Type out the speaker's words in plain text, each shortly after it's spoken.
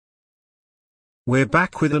We're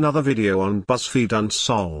back with another video on Buzzfeed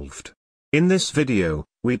Unsolved. In this video,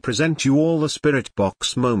 we present you all the spirit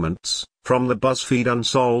box moments from the Buzzfeed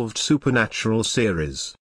Unsolved Supernatural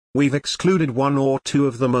series. We've excluded one or two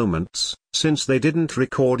of the moments, since they didn't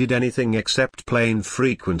recorded anything except plain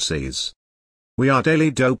frequencies. We are Daily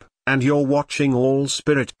Dope, and you're watching all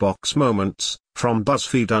spirit box moments from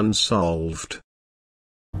Buzzfeed Unsolved.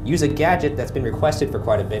 Use a gadget that's been requested for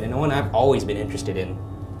quite a bit, and one I've always been interested in.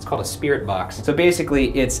 It's called a spirit box. So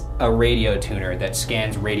basically, it's a radio tuner that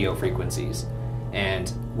scans radio frequencies. And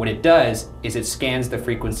what it does is it scans the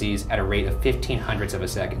frequencies at a rate of 1500ths of a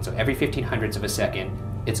second. So every 1500ths of a second,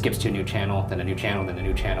 it skips to a new channel, then a new channel, then a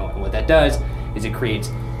new channel. And what that does is it creates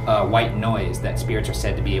white noise that spirits are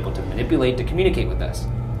said to be able to manipulate to communicate with us.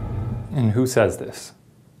 And who says this?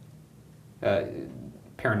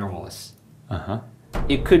 Paranormalists. Uh-huh.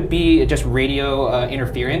 It could be just radio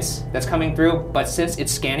interference that's coming through, but since it's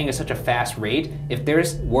scanning at such a fast rate, if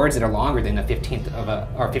there's words that are longer than a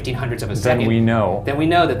 1500ths of a second, then we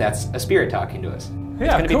know that that's a spirit talking to us. Yeah,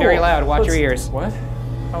 it's going to be very loud. Watch your ears. What?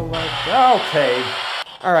 Oh, like, okay.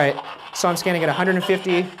 All right, so I'm scanning at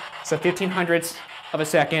 150, so 1500ths of a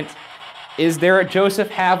second. Is there a Joseph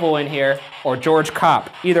Havel in here, or George Kopp?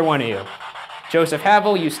 Either one of you. Joseph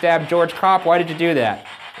Havel, you stabbed George Kopp. Why did you do that?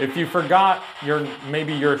 If you forgot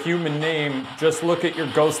maybe your human name, just look at your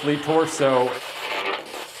ghostly torso.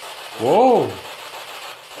 Whoa.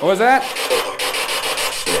 What was that?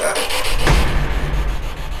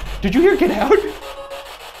 Did you hear Get Out?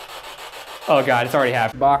 Oh God, it's already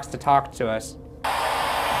happened. Box to talk to us.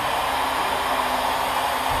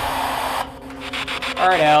 All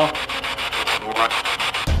right, Al.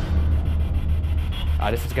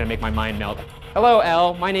 This is gonna make my mind melt. Hello,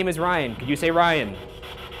 Al. My name is Ryan. Could you say Ryan?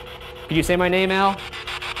 Could you say my name, Al?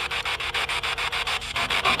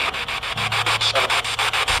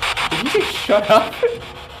 Did you say shut up?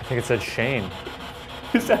 I think it said Shane.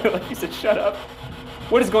 It sounded like you said shut up.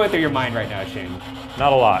 What is going through your mind right now, Shane?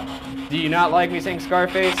 Not a lot. Do you not like me saying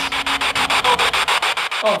Scarface?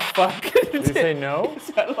 Oh, fuck. Did you say no? It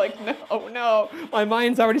sounded like no, no. My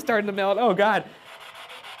mind's already starting to melt. Oh, God.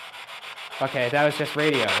 Okay, that was just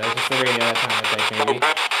radio. That was just the radio that time, I think, maybe.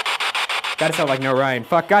 That sounded like no Ryan.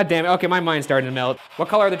 Fuck, God damn it. Okay, my mind's starting to melt. What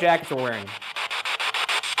color are the jackets we're wearing?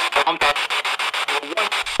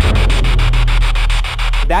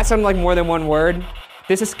 That sounded like more than one word.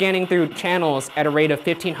 This is scanning through channels at a rate of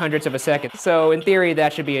 1500ths of a second. So in theory,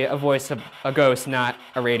 that should be a voice of a ghost, not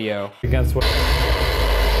a radio. Against what?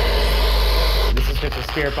 This is just a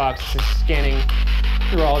spirit box. This is scanning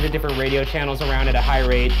through all the different radio channels around at a high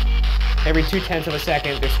rate. Every 0.2 of a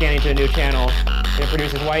second, they're scanning to a new channel. It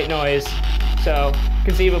produces white noise. So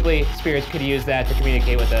conceivably, spirits could use that to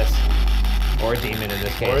communicate with us. Or a demon in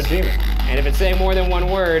this case. Or a demon. And if it's saying more than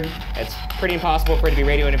one word, it's pretty impossible for it to be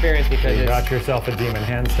radio interference because you got yourself a demon,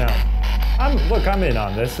 hands down. Look, I'm in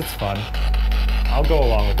on this. It's fun. I'll go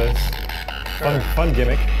along with this. Fun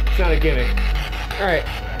gimmick. It's not a gimmick. All right.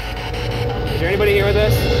 Is there anybody here with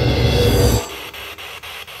us?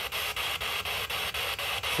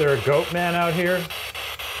 Is there a goat man out here?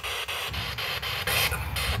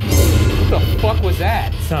 What the fuck was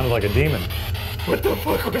that? It sounded like a demon. What the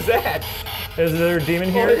fuck was that? Is there a demon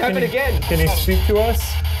here? Oh, it happened again. Can he speak to us?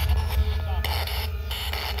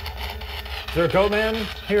 Is there a goat man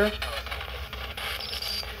here?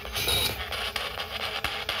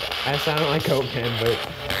 That sounded like goat man, but...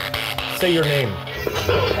 Say your name.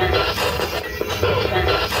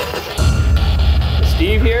 Is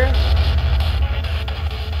Steve here?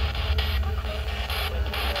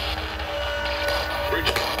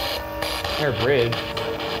 I heard Bridge.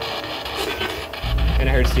 And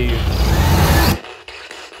I heard Steve.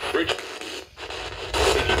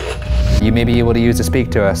 You may be able to use to speak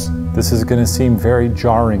to us. This is gonna seem very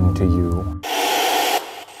jarring to you.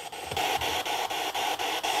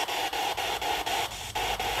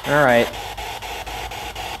 All right.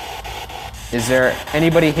 Is there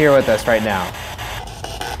anybody here with us right now?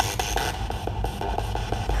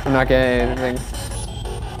 I'm not getting anything.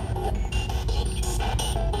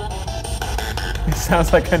 It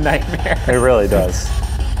sounds like a nightmare. It really does.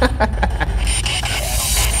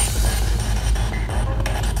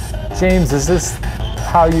 James, is this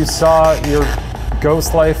how you saw your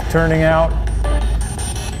ghost life turning out?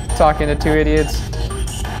 Talking to two idiots.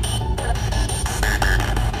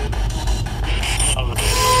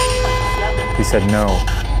 He said no.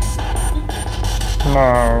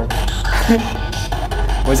 No.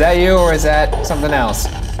 Was that you or is that something else?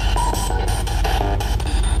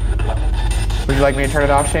 Would you like me to turn it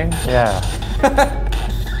off, Shane? Yeah.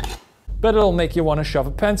 Bet it'll make you want to shove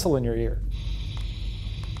a pencil in your ear.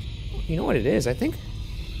 You know what it is? I think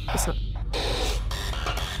it's not.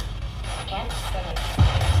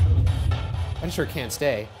 I sure can't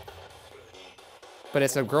stay. But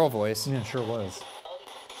it's a girl voice. Yeah, it sure was.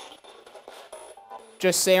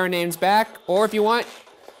 Just say our names back, or if you want,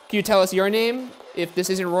 can you tell us your name if this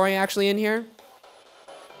isn't Roy actually in here?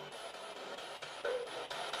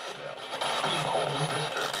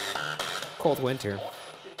 Cold winter.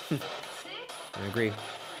 I agree.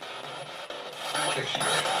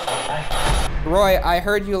 Roy, I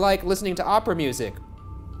heard you like listening to opera music.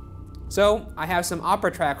 So I have some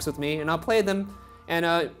opera tracks with me, and I'll play them.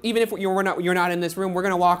 And even if you're not in this room, we're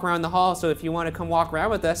gonna walk around the hall. So if you want to come walk around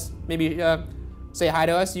with us, maybe say hi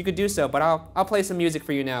to us, you could do so. But I'll play some music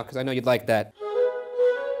for you now because I know you'd like that.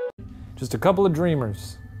 Just a couple of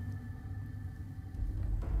dreamers.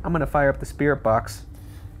 I'm gonna fire up the spirit box.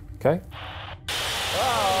 Okay.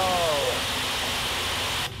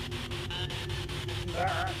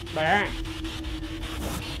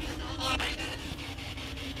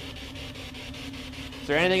 Is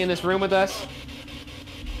there anything in this room with us?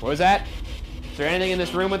 What was that? Is there anything in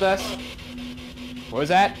this room with us? What was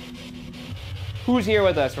that? Who's here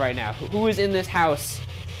with us right now? Who is in this house?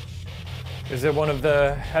 Is it one of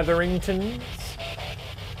the Hetheringtons?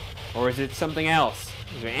 Or is it something else?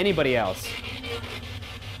 Is there anybody else?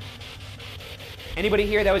 Anybody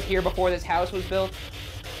here that was here before this house was built?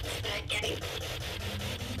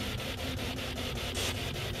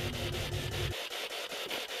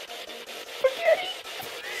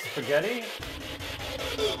 Spaghetti?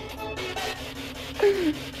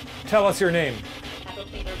 Tell us your name.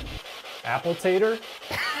 Apple Tater?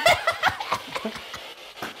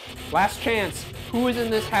 Last chance. Who is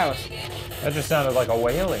in this house? That just sounded like a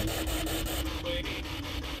wailing.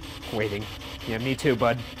 Waiting. Yeah, me too,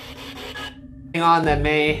 bud. Hang on that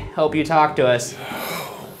may help you talk to us.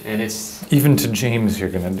 And it's... Even to James you're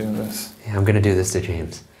gonna do this. Yeah, I'm gonna do this to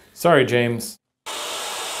James. Sorry, James.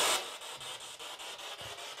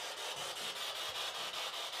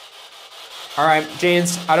 All right,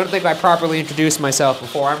 James, I don't think I properly introduced myself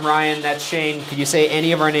before. I'm Ryan, that's Shane. Could you say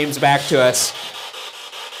any of our names back to us?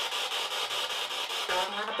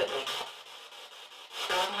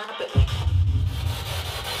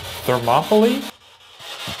 Thermopylae?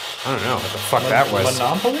 I don't know what the fuck that was.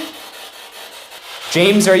 Monopoly?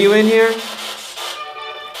 James, are you in here?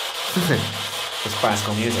 It's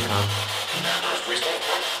classical music, huh?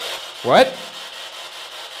 What?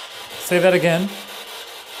 Say that again.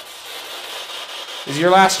 This is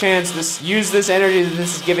your last chance. Use this energy that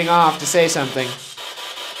this is giving off to say something.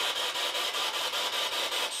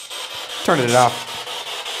 Turning it off.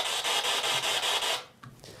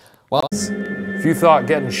 Well, If you thought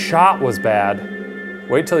getting shot was bad,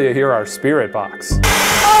 wait till you hear our spirit box.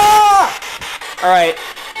 all right.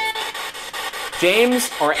 James,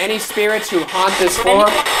 or any spirits who haunt this floor,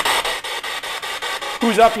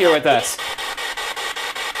 who's up here with us?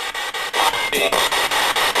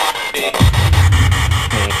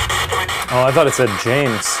 Oh, I thought it said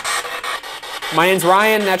James. My name's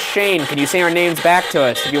Ryan, that's Shane. Can you say our names back to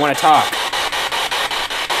us if you want to talk?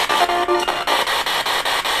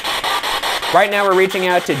 Right now we're reaching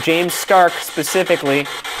out to James Stark specifically.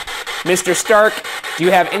 Mr. Stark, do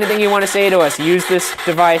you have anything you want to say to us? Use this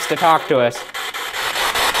device to talk to us.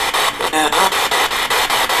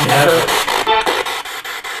 Never.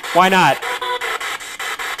 Why not?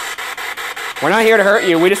 We're not here to hurt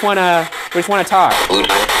you. We just want to talk.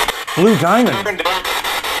 Blue Diamond.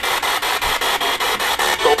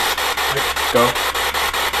 Go.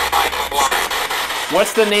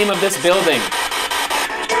 What's the name of this building?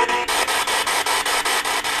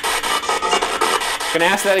 Gonna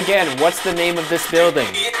ask that again. What's the name of this building?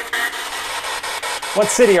 What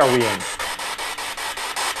city are we in?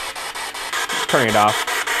 Turn it off.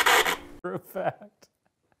 For a fact.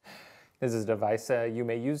 This is a device you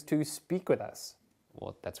may use to speak with us.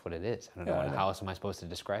 Well, that's what it is. I don't know. How else am I supposed to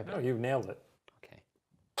describe it? No, you've nailed it. Okay.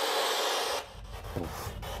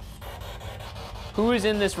 Who is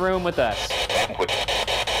in this room with us?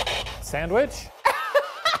 Sandwich?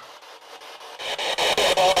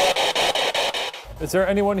 Is there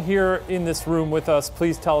anyone here in this room with us?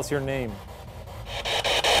 Please tell us your name.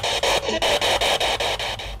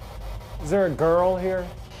 Is there a girl here?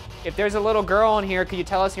 If there's a little girl in here, could you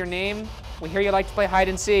tell us your name? We hear you like to play hide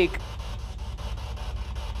and seek.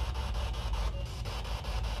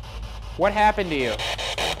 What happened to you?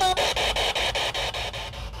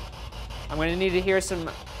 I'm going to need to hear some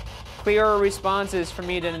clearer responses for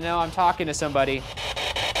me to know I'm talking to somebody.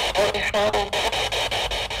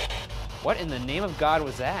 What in the name of God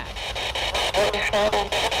was that?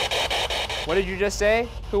 What did you just say?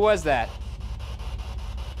 Who was that?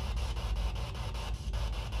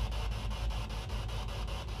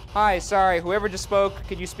 Hi, sorry, whoever just spoke,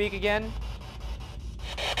 could you speak again?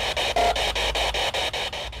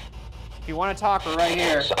 If you want to talk, we're right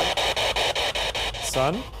here.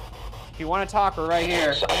 Son? If you want to talk, we're right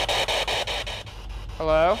here.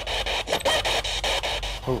 Hello?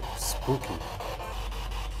 Oh, spooky.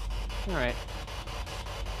 All right.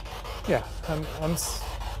 Yeah,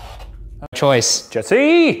 Choice.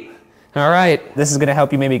 Jesse! All right, this is gonna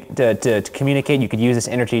help you maybe to communicate. You could use this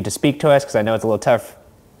energy to speak to us, because I know it's a little tough.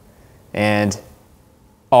 And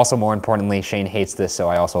also, more importantly, Shane hates this, so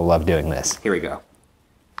I also love doing this. Here we go.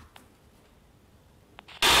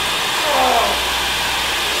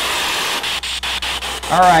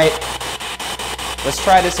 All right, let's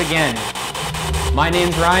try this again. My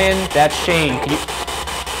name's Ryan, that's Shane. Can you...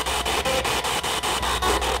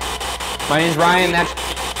 My name's Ryan, that's...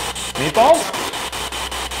 Meatballs?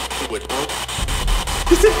 You would know.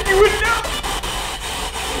 He said you would know!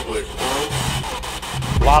 You would know.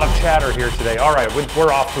 A lot of chatter here today. All right,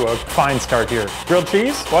 we're off to a fine start here. Grilled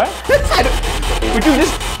cheese? What? Would you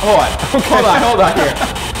just... Hold on. Okay. Hold on here.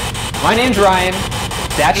 My name's Ryan,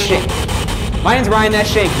 that's Shane. My name's Ryan, that's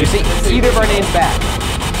Shane. Can you say either of our names back?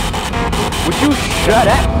 Would you shut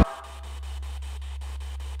up?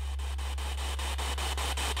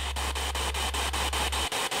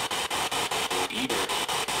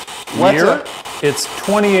 What's Year? up? It's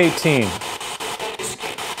 2018.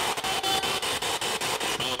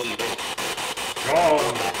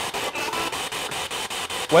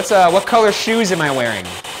 What color shoes am I wearing?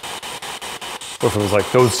 What if it was like,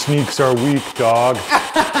 those sneaks are weak, dog?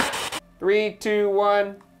 3, 2,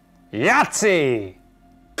 1. Yahtzee!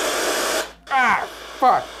 Ah,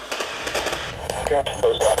 fuck.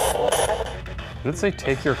 Did it say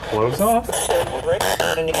take your clothes off?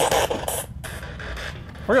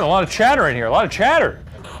 We're getting a lot of chatter in here, a lot of chatter.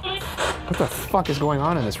 What the fuck is going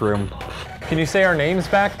on in this room? Can you say our names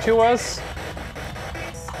back to us?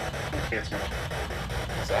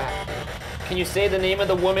 What's that? Can you say the name of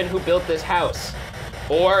the woman who built this house?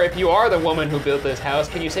 Or if you are the woman who built this house,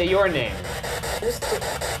 can you say your name?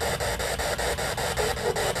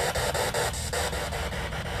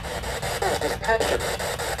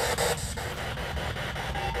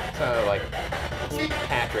 Sounded like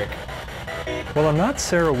Patrick. Well, I'm not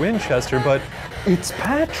Sarah Winchester, but it's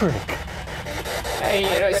Patrick. Hey,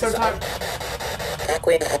 you know, sometimes...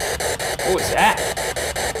 What was that?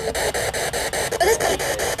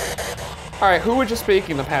 All right, who was just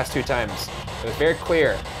speaking the past 2 times? It was very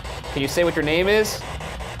clear. Can you say what your name is?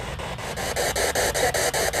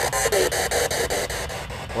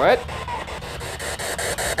 What?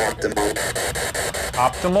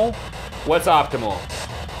 Optimal? What's optimal?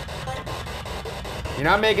 You're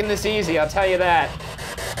not making this easy, I'll tell you that.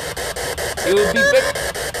 It would be big.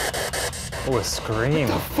 Oh, a scream.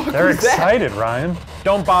 fuck They're was that? excited, Ryan.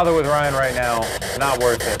 Don't bother with Ryan right now. Not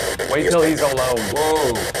worth it. Wait till he's alone.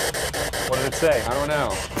 Whoa, What did it say? I don't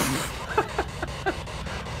know.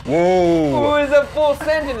 Whoa. It was a full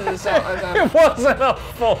sentence. It wasn't a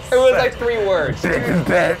full It was like 3 words.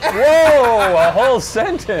 Whoa, a whole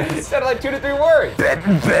sentence. It sounded like 2 to 3 words.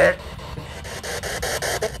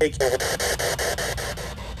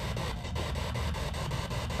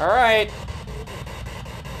 All right.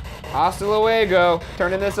 Hasta luego.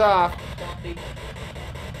 Turning this off. And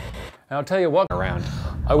I'll tell you what. Around.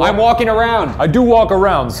 I'm walking around. I do walk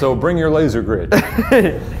around, so bring your laser grid.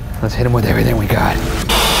 Let's hit him with everything we got.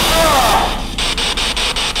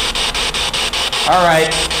 All right.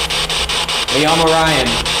 Me llamo Ryan.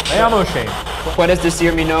 Me llamo Shane. ¿Puedes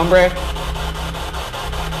decir mi nombre?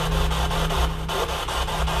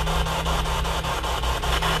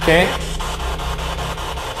 Okay.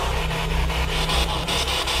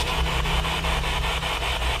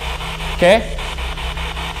 Okay.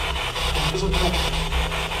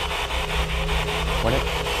 What?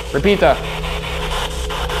 Repita.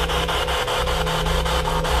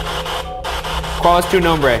 ¿Cuál es tu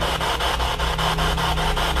nombre?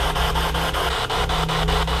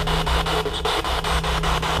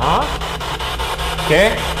 Huh?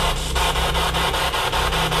 ¿Qué?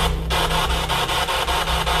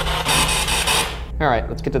 All right,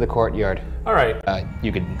 let's get to the courtyard. All right.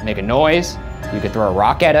 You could make a noise. You could throw a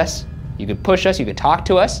rock at us. You could push us. You could talk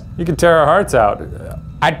to us. You can tear our hearts out.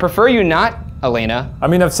 I'd prefer you not, Elena. I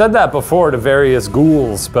mean, I've said that before to various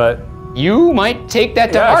ghouls, but You might take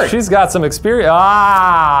that to yeah, heart. she's got some experience.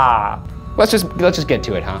 Ah! Let's just get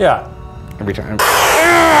to it, huh? Yeah. Every time.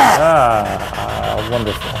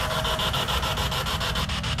 Wonderful.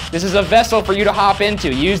 This is a vessel for you to hop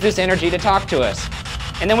into. Use this energy to talk to us.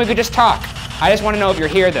 And then we could just talk. I just want to know if you're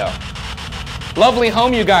here, though. Lovely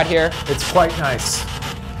home you got here. It's quite nice.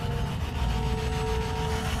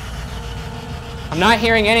 I'm not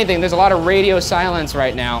hearing anything. There's a lot of radio silence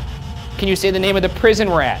right now. Can you say the name of the prison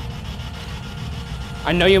we're at?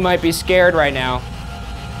 I know you might be scared right now.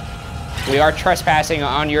 We are trespassing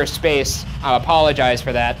on your space. I apologize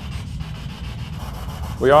for that.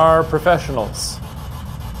 We are professionals.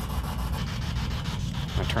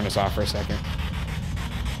 I'm gonna turn this off for a second.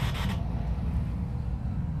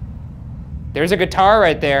 There's a guitar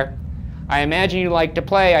right there. I imagine you like to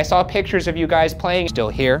play. I saw pictures of you guys playing. Still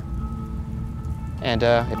here. And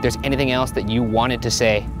if there's anything else that you wanted to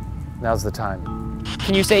say. Now's the time.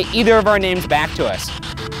 Can you say either of our names back to us?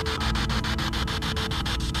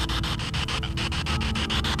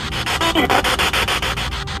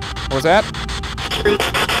 What was that?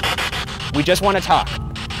 We just want to talk.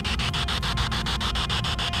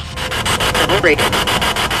 Murray.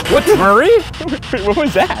 What, Murray? What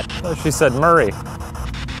was that? She said Murray.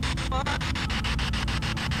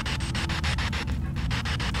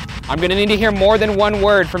 I'm gonna need to hear more than one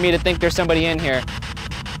word for me to think there's somebody in here.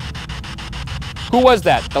 Who was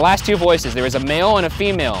that? The last two voices. There was a male and a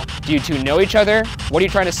female. Do you two know each other? What are you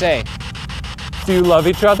trying to say? Do you love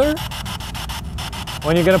each other?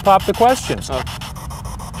 When are you gonna pop the question? Oh.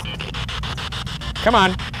 Come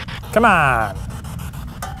on. Come on.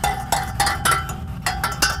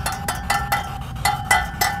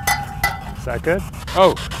 Is that good?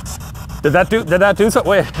 Oh, Did that do something?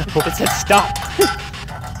 Wait. it said stop.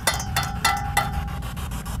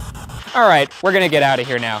 All right, we're gonna get out of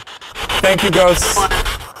here now. Thank you, ghosts.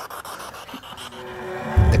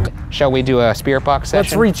 Shall we do a spirit box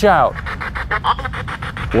session? Let's reach out.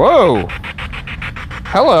 Whoa.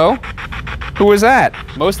 Hello. Who was that?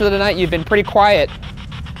 Most of the night you've been pretty quiet.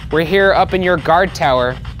 We're here up in your guard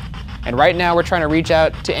tower, and right now we're trying to reach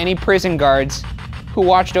out to any prison guards who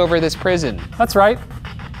watched over this prison. That's right.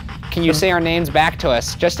 Can you say our names back to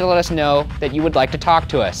us, just to let us know that you would like to talk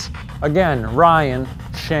to us? Again, Ryan,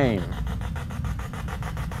 Shane.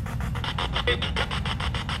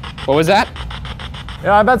 What was that?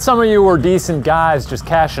 Yeah, I bet some of you were decent guys just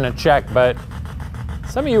cashing a check, but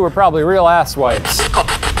some of you were probably real asswipes.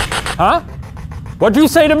 Huh? What'd you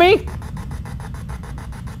say to me?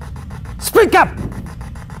 Speak up!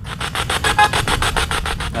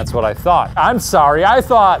 That's what I thought. I'm sorry, I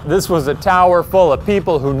thought this was a tower full of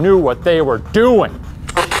people who knew what they were doing.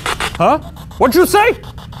 Huh? What'd you say?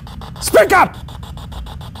 Speak up!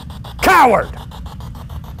 Coward!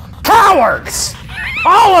 Cowards!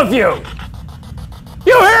 All of you!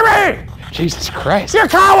 You hear me? Jesus Christ. You're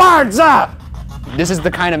cowards! This is the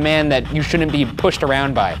kind of man that you shouldn't be pushed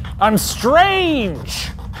around by. I'm strange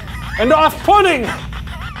and off-putting.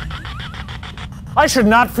 I should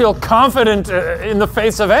not feel confident in the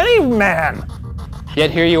face of any man.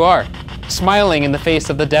 Yet here you are, smiling in the face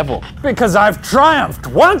of the devil. Because I've triumphed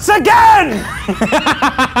once again!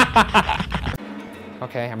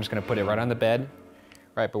 Okay, I'm just gonna put it right on the bed,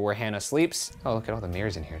 right but where Hannah sleeps. Oh, look at all the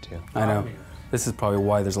mirrors in here too. I know. This is probably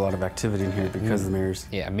why there's a lot of activity in here, because of the mirrors.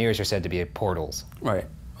 Yeah, mirrors are said to be portals. Right.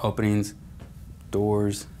 Openings,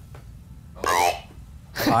 doors.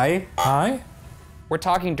 Hi? Hi? We're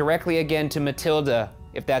talking directly again to Matilda,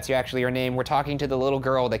 if that's actually your name. We're talking to the little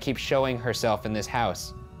girl that keeps showing herself in this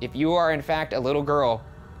house. If you are in fact a little girl,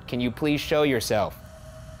 can you please show yourself?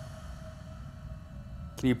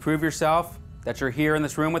 Can you prove yourself that you're here in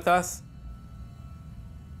this room with us?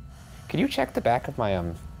 Could you check the back of my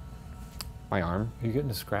my arm? Are you getting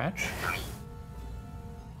a scratch?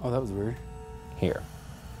 Oh, that was weird. Here,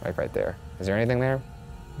 right there. Is there anything there?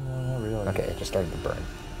 No, not really. Okay, it just started to burn.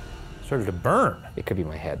 Started to burn. It could be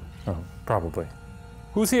my head. Oh, probably.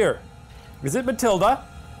 Who's here? Is it Matilda?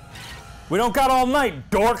 We don't got all night,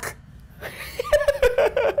 dork!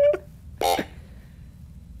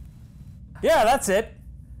 Yeah, that's it.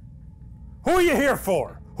 Who are you here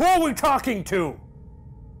for? Who are we talking to?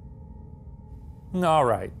 All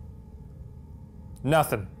right.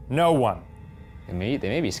 Nothing. No one. They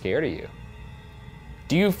may be scared of you.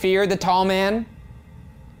 Do you fear the tall man?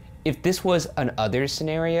 If this was an other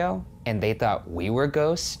scenario and they thought we were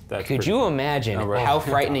ghosts, That's could pretty you imagine Oh, right. how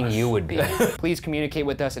frightening you would be? Please communicate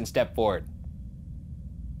with us and step forward.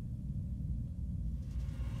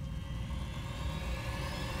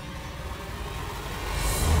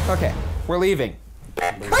 Okay, we're leaving.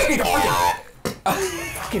 Fucking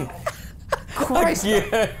Christ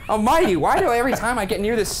almighty, why do every time I get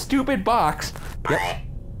near this stupid box? Yep.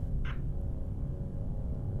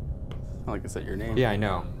 It's not like I said your name. Yeah, I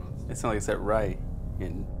know. It's not like I said right.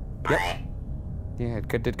 And Yep. Yeah,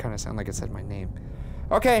 it did kind of sound like it said my name.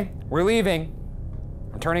 Okay, we're leaving.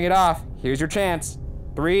 I'm turning it off. Here's your chance.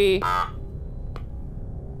 3.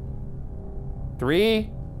 3.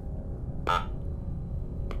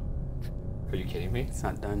 Are you kidding me? It's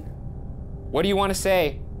not done. What do you want to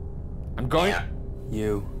say? I'm going.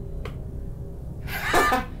 You.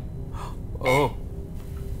 Oh.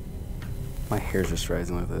 My hair's just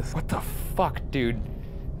rising like this. What the fuck, dude?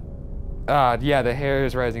 Yeah, the hair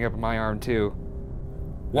is rising up in my arm too.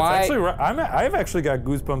 Why? It's actually, I've actually got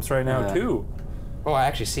goosebumps right now too. Oh, I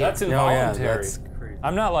actually see That's it. involuntary. Yeah, that's crazy.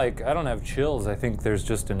 I'm not like, I don't have chills. I think there's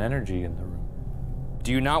just an energy in the room.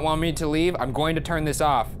 Do you not want me to leave? I'm going to turn this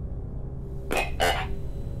off.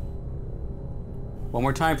 One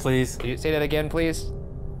more time, please. Can you say that again, please?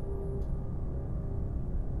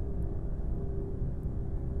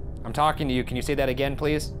 I'm talking to you. Can you say that again,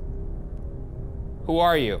 please? Who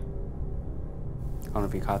are you? I don't know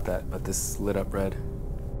if you caught that, but this lit up red.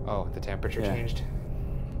 Oh, the temperature Yeah. changed.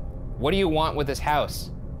 What do you want with this house?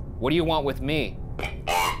 What do you want with me?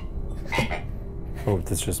 Oh,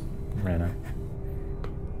 this just ran out.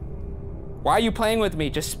 Why are you playing with me?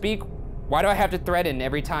 Just speak. Why do I have to threaten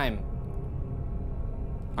every time?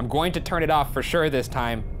 I'm going to turn it off for sure this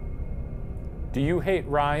time. Do you hate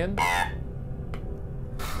Ryan?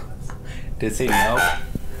 Did it say no?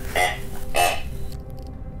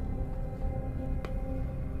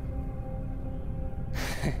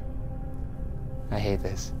 I hate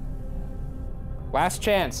this. Last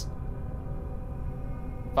chance.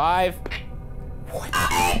 5.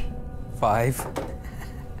 5.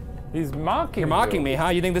 He's mocking You're mocking me, huh?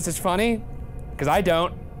 You think this is funny? Because I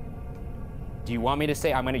don't. Do you want me to say,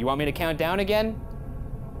 you want me to count down again?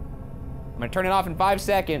 I'm gonna turn it off in 5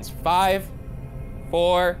 seconds. 5,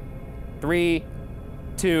 4, 3,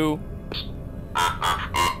 2.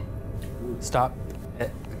 Stop.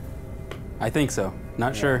 I think so.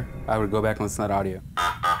 Not sure. I would go back and listen to that audio.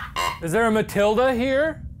 Is there a Matilda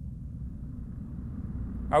here?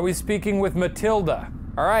 Are we speaking with Matilda?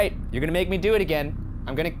 All right, you're gonna make me do it again.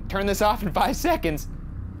 I'm gonna turn this off in 5 seconds.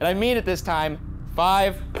 And I mean it this time.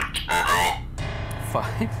 5.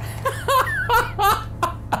 5?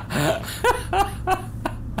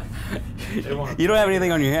 You don't have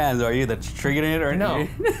anything on your hands, are you? That's triggering it, or No.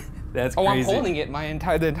 That's Oh, crazy. I'm holding it the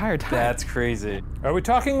entire time. That's crazy. Are we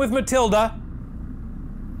talking with Matilda?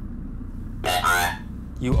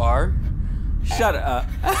 You are? Shut up.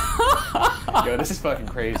 Yo, this is fucking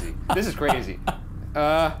crazy. This is crazy.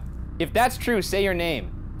 If that's true, say your name.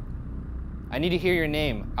 I need to hear your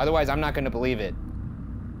name. Otherwise, I'm not gonna believe it.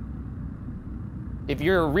 If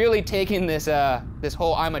you're really taking this, this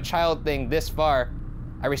whole I'm a child thing this far,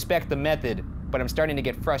 I respect the method, but I'm starting to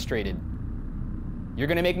get frustrated. You're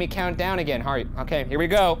gonna make me count down again, Harry. Okay, here we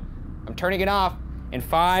go. I'm turning it off in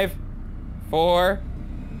 5, 4,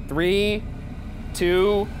 3,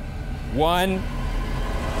 2, 1.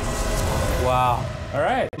 Wow. All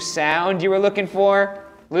right. Sound you were looking for?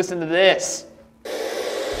 Listen to this.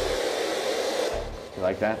 You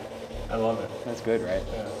like that? I love it. That's good, right?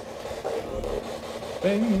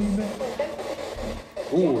 Baby.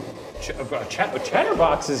 Ooh,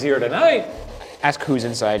 Chatterbox is here tonight. Ask who's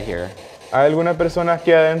inside here. ¿Hay alguna persona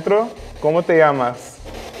aquí adentro? ¿Cómo te llamas?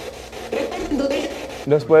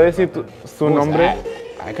 ¿Nos puede decir su What was nombre? that?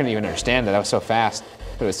 I couldn't even understand that. That was so fast.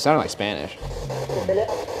 It sounded like Spanish.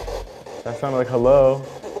 That sounded like hello.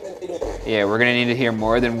 Yeah, we're gonna need to hear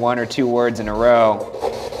more than 1 or 2 words in a row.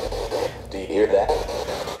 Do you hear that?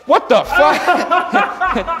 What the fuck?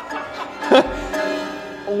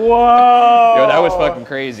 Whoa! Yo, that was fucking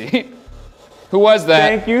crazy. Who was that?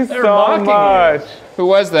 Thank you so mocking you. much. Who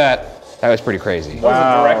was that? That was pretty crazy. That was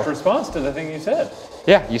Wow. a direct response to the thing you said.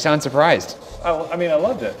 Yeah, you sound surprised. I mean, I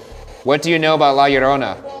loved it. What do you know about La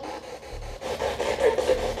Llorona?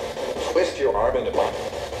 Twist your arm into my...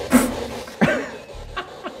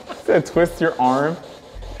 Said twist your arm.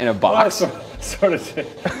 In a box? Sort of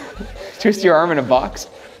Twist your arm in a box?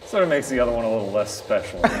 Sort of makes the other one a little less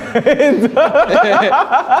special.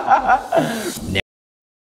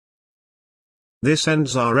 This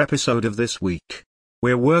ends our episode of this week.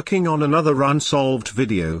 We're working on another unsolved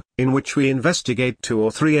video, in which we investigate 2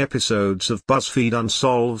 or 3 episodes of Buzzfeed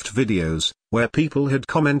Unsolved videos, where people had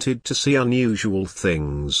commented to see unusual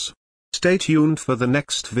things. Stay tuned for the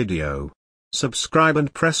next video. Subscribe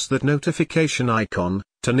and press that notification icon,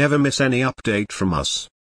 to never miss any update from us.